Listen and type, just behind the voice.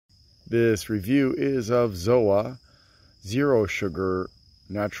This review is of ZOA Zero Sugar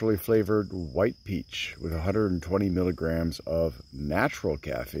Naturally Flavored White Peach with 120 milligrams of natural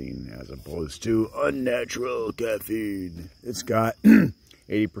caffeine as opposed to unnatural caffeine. It's got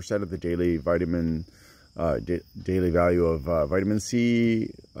 80% of the daily value of vitamin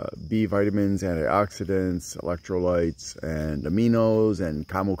C, B vitamins, antioxidants, electrolytes, and aminos, and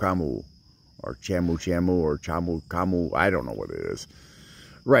camu camu, or chamu chamu, or chamu camu. I don't know what it is.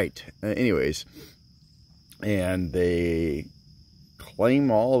 Right. Anyways, and they claim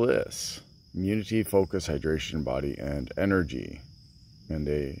all this: immunity, focus, hydration, body, and energy. And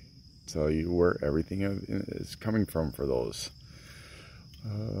they tell you where everything is coming from for those.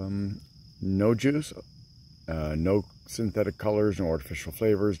 No juice, no synthetic colors, no artificial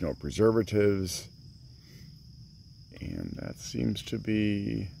flavors, no preservatives. And that seems to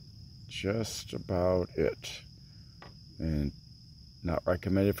be just about it. And not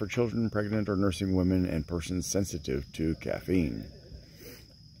recommended for children, pregnant or nursing women, and persons sensitive to caffeine.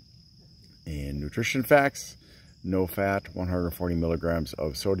 And nutrition facts: no fat, 140 milligrams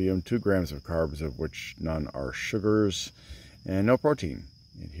of sodium, 2 grams of carbs, of which none are sugars, and no protein.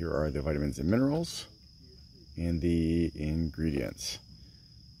 And here are the vitamins and minerals and the ingredients.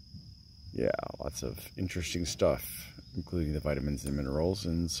 Yeah, lots of interesting stuff, including the vitamins and minerals,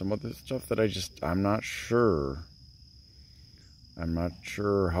 and some other stuff that I'm not sure. I'm not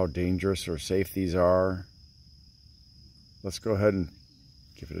sure how dangerous or safe these are. Let's go ahead and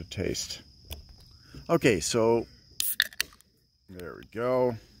give it a taste. Okay, so there we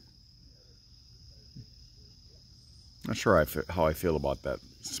go. Not sure how I feel about that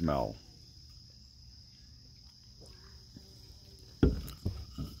smell.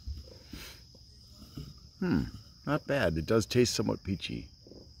 Not bad. It does taste somewhat peachy.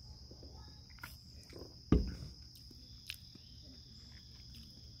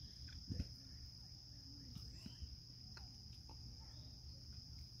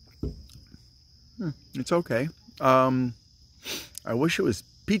 It's okay. I wish it was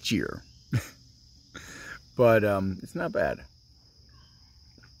peachier, but it's not bad.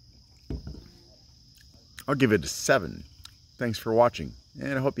 I'll give it a 7. Thanks for watching,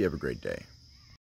 and I hope you have a great day.